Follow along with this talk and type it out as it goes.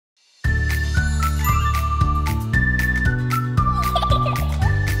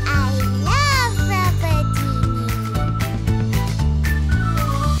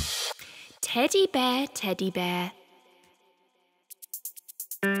Teddy bear, teddy bear.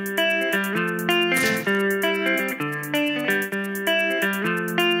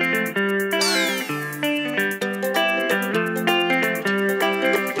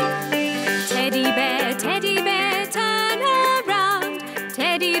 Teddy bear, turn around.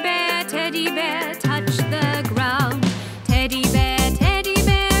 Teddy bear, touch the ground. Teddy bear,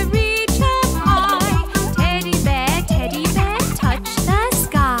 reach up high. Teddy bear, touch the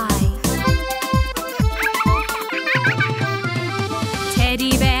sky.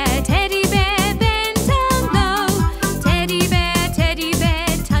 Teddy bear, bend down low. Teddy bear,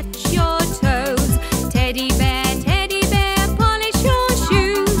 touch your toes. Teddy bear, polish your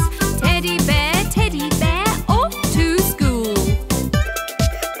shoes. Teddy bear, off to school.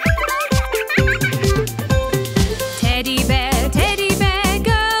 Teddy bear,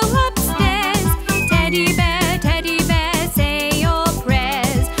 go upstairs. Teddy bear, say your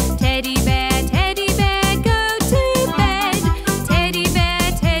prayers. Teddy bear, go to bed. Teddy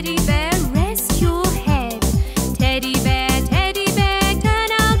bear, rest your head. Teddy bear,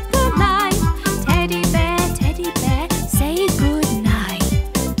 turn out the light. Teddy bear, say good night.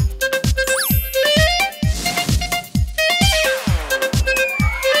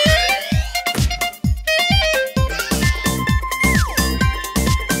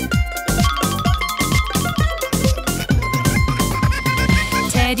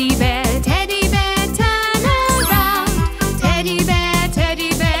 Teddy bear, turn around. Teddy bear,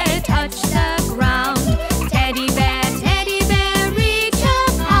 touch the ground. Teddy bear, reach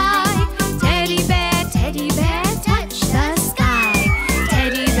up high. Teddy bear, touch the sky.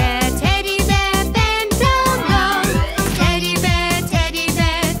 Teddy bear, bend down low. Teddy bear,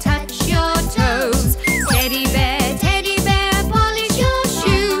 touch your toes. Teddy bear, polish your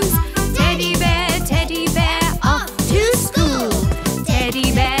shoes. Teddy bear, off to school.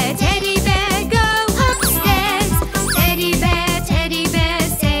 Teddy bear, go upstairs. Teddy bear,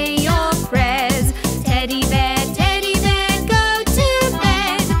 say your prayers. Teddy bear, go to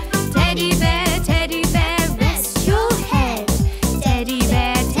bed. Teddy bear, rest your head. Teddy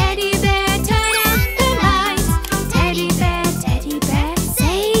bear, turn out the lights. Teddy bear,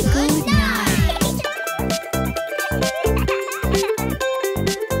 say good night.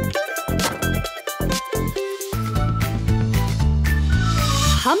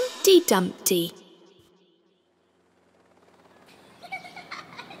 Humpty Dumpty.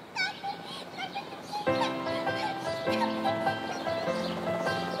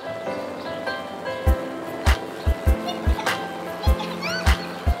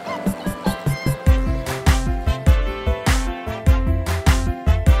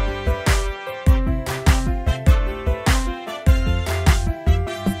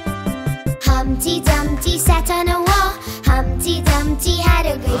 Humpty Dumpty sat on a wall. Humpty Dumpty had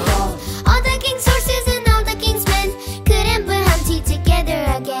a great fall. All the king's horses and all the king's men couldn't put Humpty together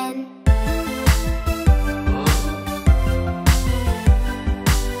again.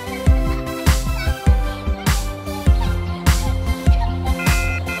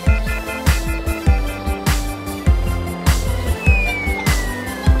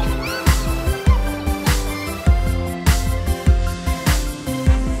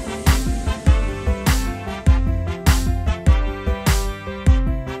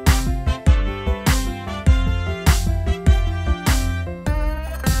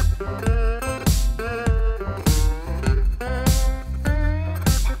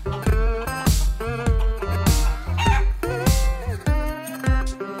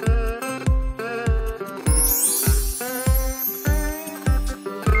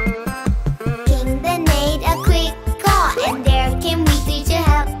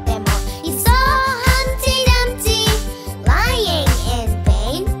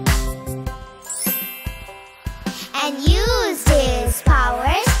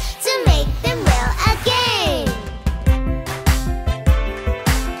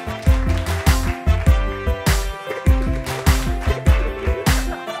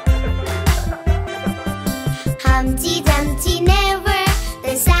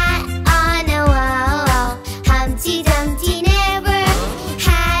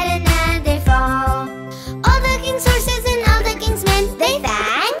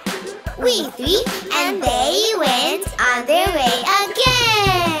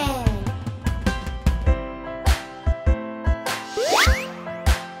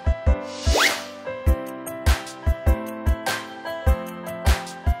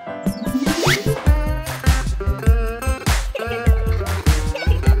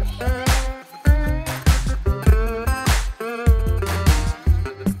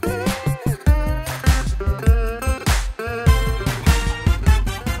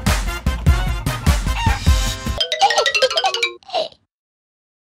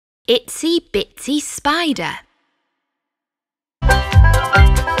 Itsy Bitsy Spider.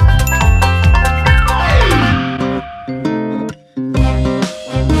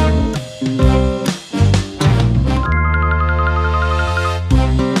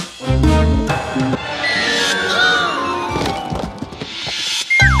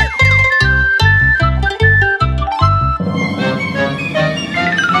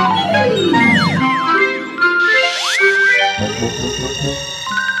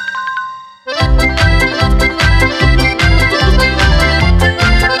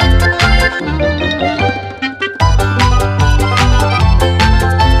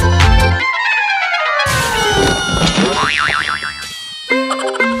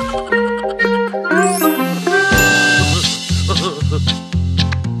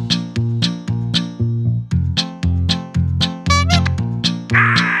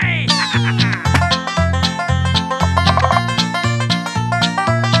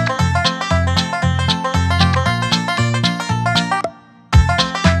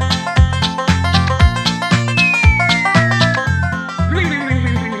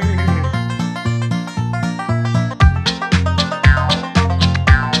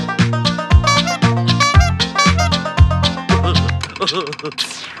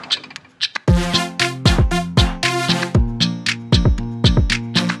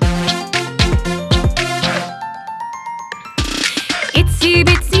 Itsy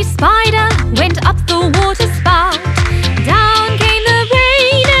Bitsy Spider went up the water spout. Down came the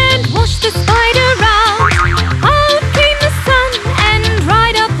rain and washed the spider out. Out came the sun and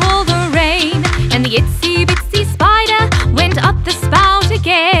dried up all the rain. And the Itsy Bitsy Spider went up the spout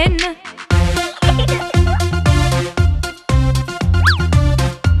again.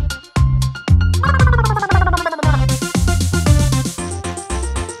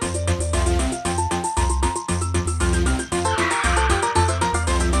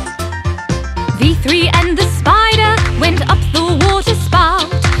 V3 and the spider went up the water spout.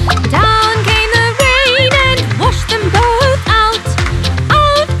 Down came the rain and washed them both out.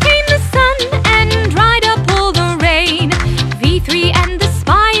 Out came the sun and dried up all the rain. V3 and the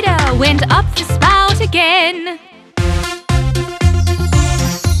spider went up the spout again.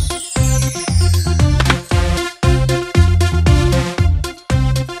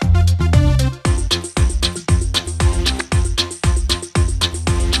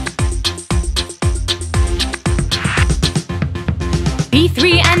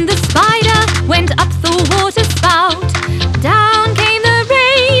 V3 and the spider went up the water spout. Down came the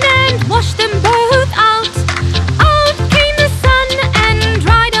rain and washed them both out. Out came the sun and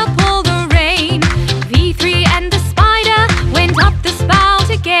dried up all the rain. V3 and the spider went up the spout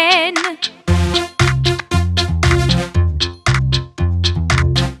again.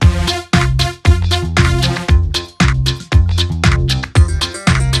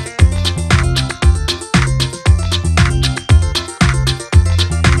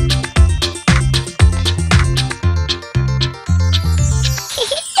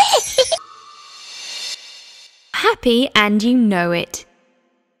 Happy and you know it.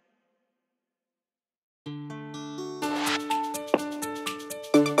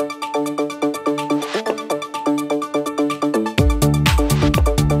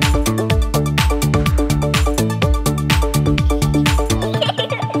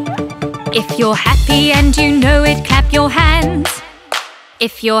 If you're happy and you know it, clap your hands.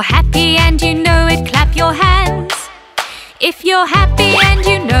 If you're happy and you know it, clap your hands. If you're happy and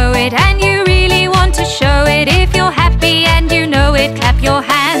you know it and you really want to show it, if you're happy and you know it, clap your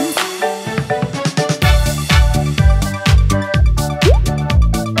hands.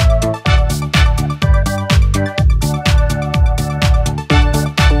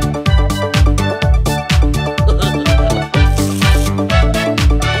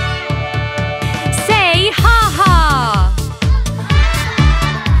 Say ha ha.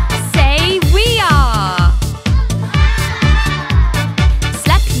 Say we are.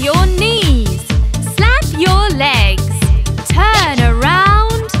 Slap your knees, slap your legs, turn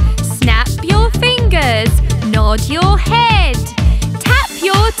around, snap your fingers, nod your head, tap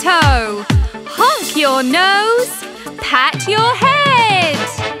your toe, honk your nose, pat your head.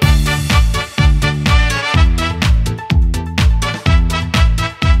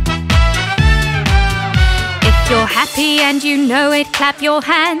 If you're happy and you know it, clap your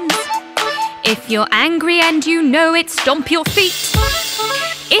hands. If you're angry and you know it, stomp your feet.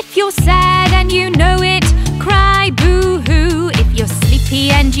 If you're sad and you know it, cry boo-hoo. If you're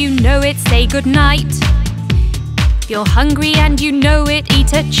sleepy and you know it, say goodnight. If you're hungry and you know it,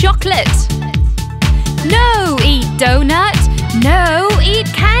 eat a chocolate. No, eat donut. No, eat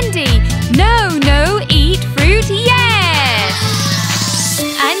candy. No, eat fruit, yes.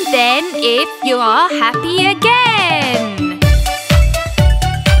 And there again if you are happy again.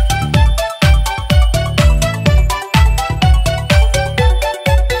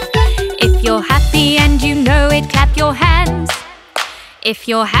 If you're happy and you know it, clap your hands. If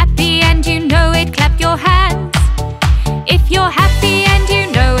you're happy and you know it, clap your hands. If you're happy and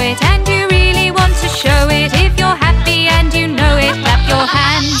you know it and you really want to show it, if you're happy and you know it, clap your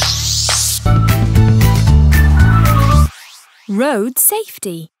hands. Road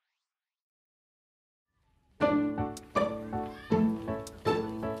safety.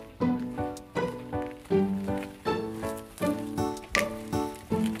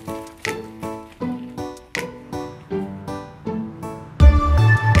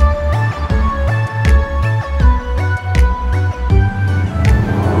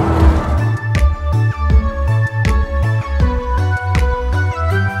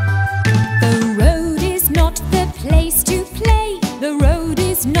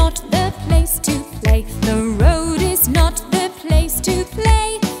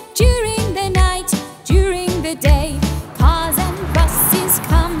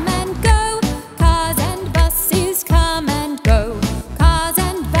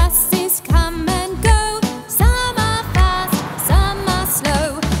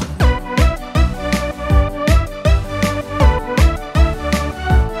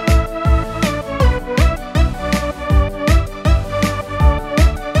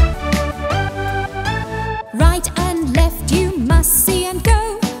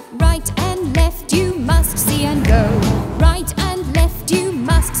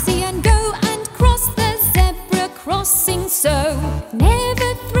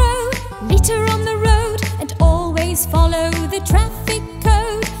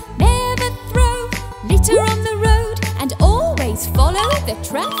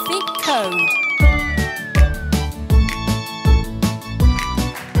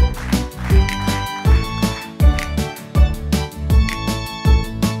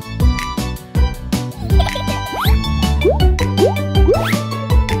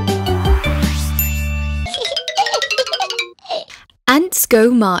 Ants go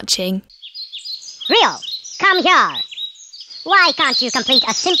marching. Rio, come here. Why can't you complete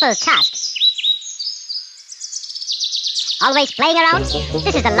a simple task? Always playing around?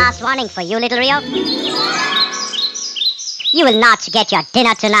 This is the last warning for you, little Rio. You will not get your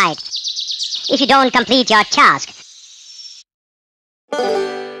dinner tonight if you don't complete your task.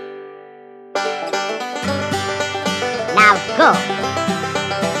 Now go.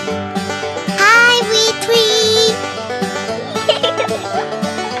 Hi, we tree.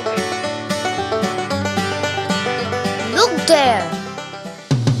 Look there.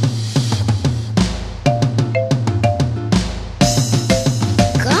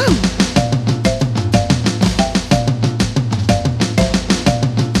 Come.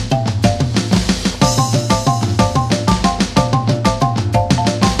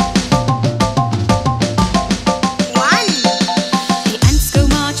 One.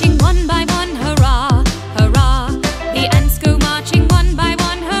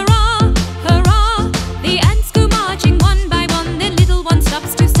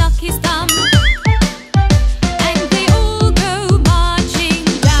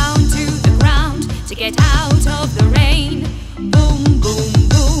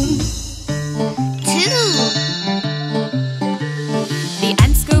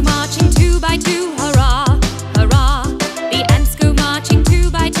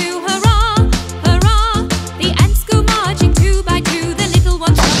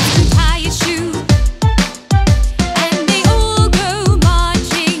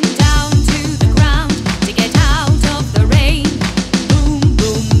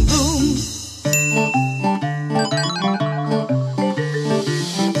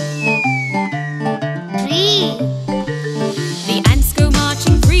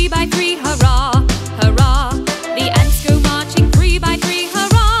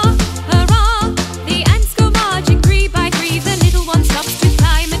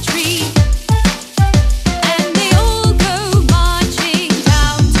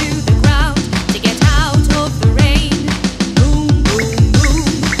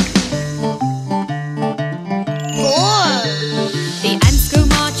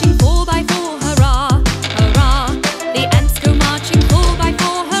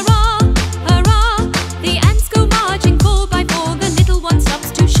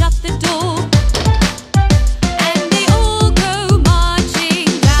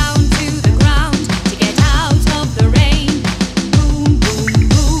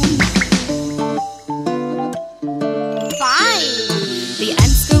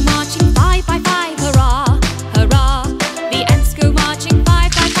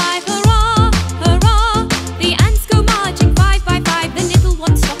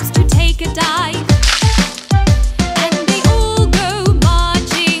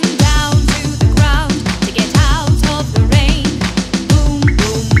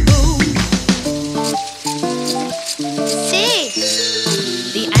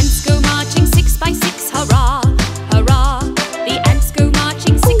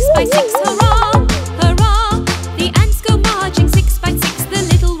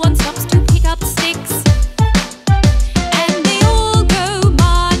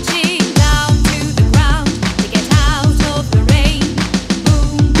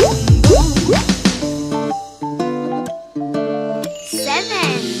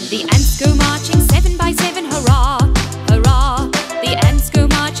 The ants go marching 7 by 7, hurrah, hurrah. The ants go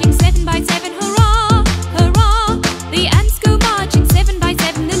marching 7 by 7, hurrah, hurrah. The ants go marching 7 by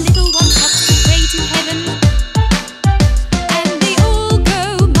 7, the little one stops to pray to heaven. And they all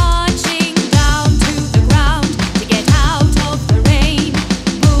go marching down to the ground to get out of the rain.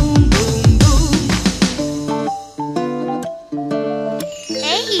 Boom, boom, boom.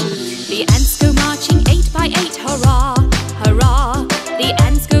 8. The ants go marching 8 by 8, hurrah, hurrah. The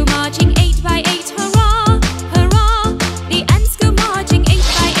ants go marching 8 by 8, hurrah, hurrah. The ants go marching 8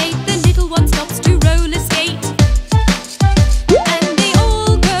 by 8, the little one stops to roller skate. And they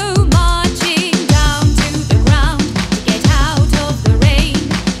all go marching down to the ground to get out of the rain.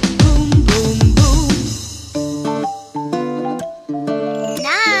 Boom, boom, boom. 9.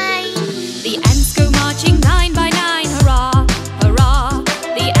 The ants go marching 9 by 9, hurrah, hurrah.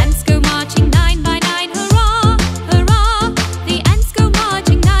 The ants go marching 9 by 9, hurrah, hurrah. The ants go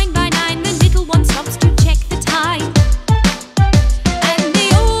marching 9 by 9, the little one stops to check the time. And they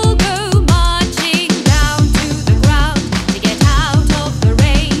all go marching down to the ground to get out of the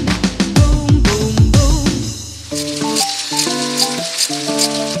rain. Boom, boom, boom.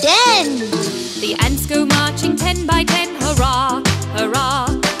 10. The ants go marching 10 by 10, hurrah, hurrah.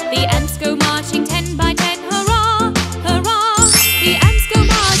 The ants go marching 10 by 10, hurrah, hurrah. The ants go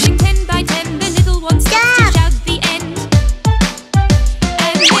marching 10 by 10, the little one stops to shout the end.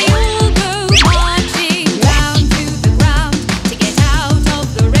 And they all go marching down to the ground to get out of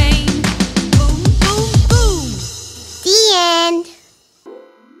the rain. Boom, boom, boom. The end.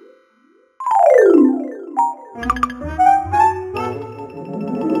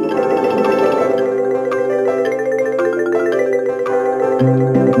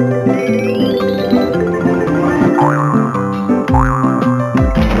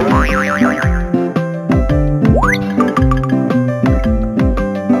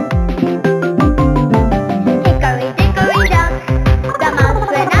 Hickory, dickory, dock. The mouse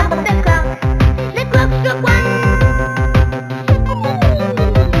went up the clock. The clock struck 1.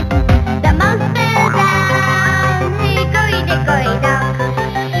 The mouse fell down. Hickory, dickory, dock.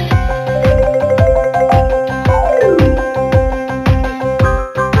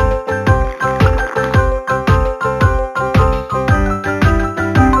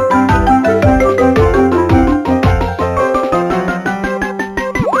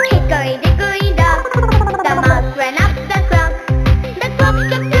 Hickory, dickory, dock. The mouse ran up the clock. The clock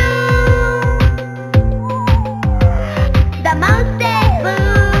struck 2. The mouse said boo.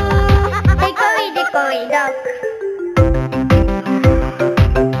 Hickory, dickory, dock.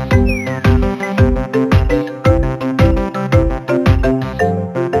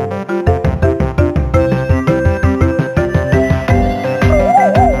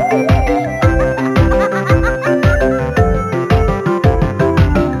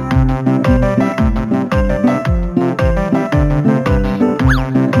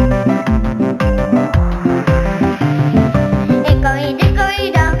 Hickory,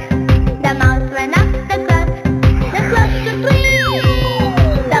 dickory, dock. The mouse ran up the clock. The clock struck 3.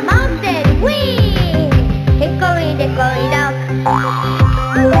 The mouse said wee. Hickory, dickory, dock.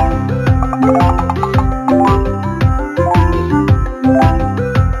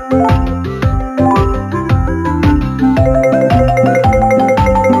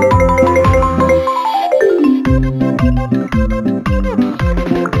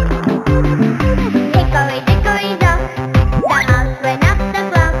 Hickory, dickory, dock. The mouse ran up the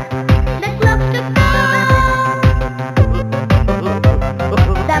clock. The clock struck 4.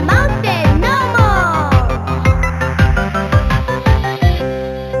 The mouse said no more.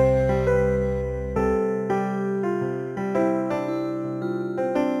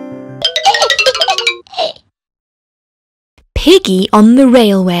 Piggy on the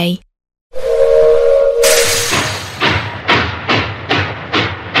railway.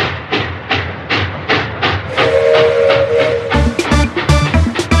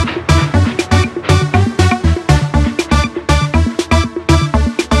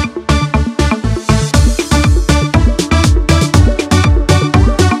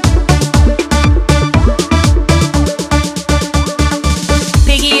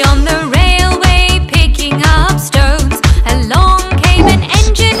 Piggy on the railway, picking up stones. Along came an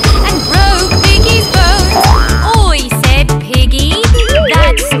engine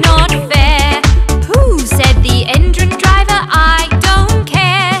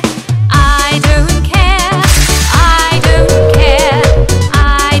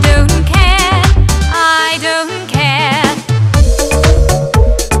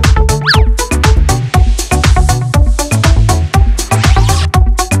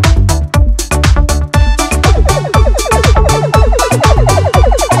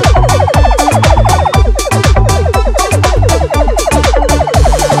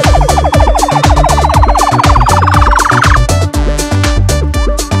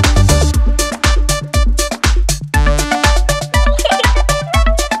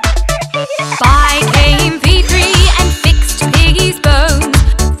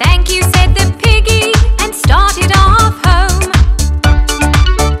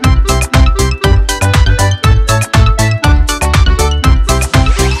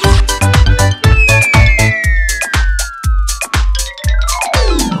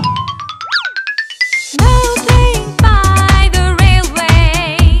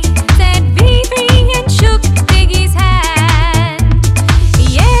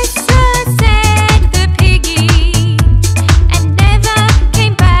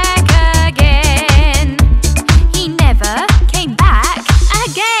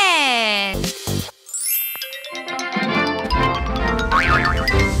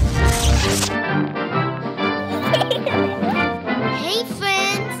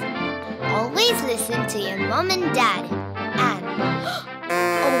and Dad. And,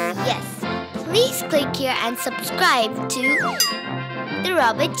 oh yes, please click here and subscribe to the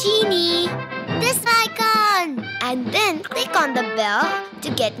RoboGenie. This icon! And then click on the bell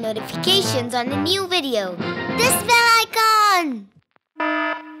to get notifications on a new video. This bell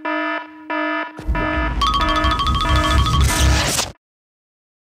icon!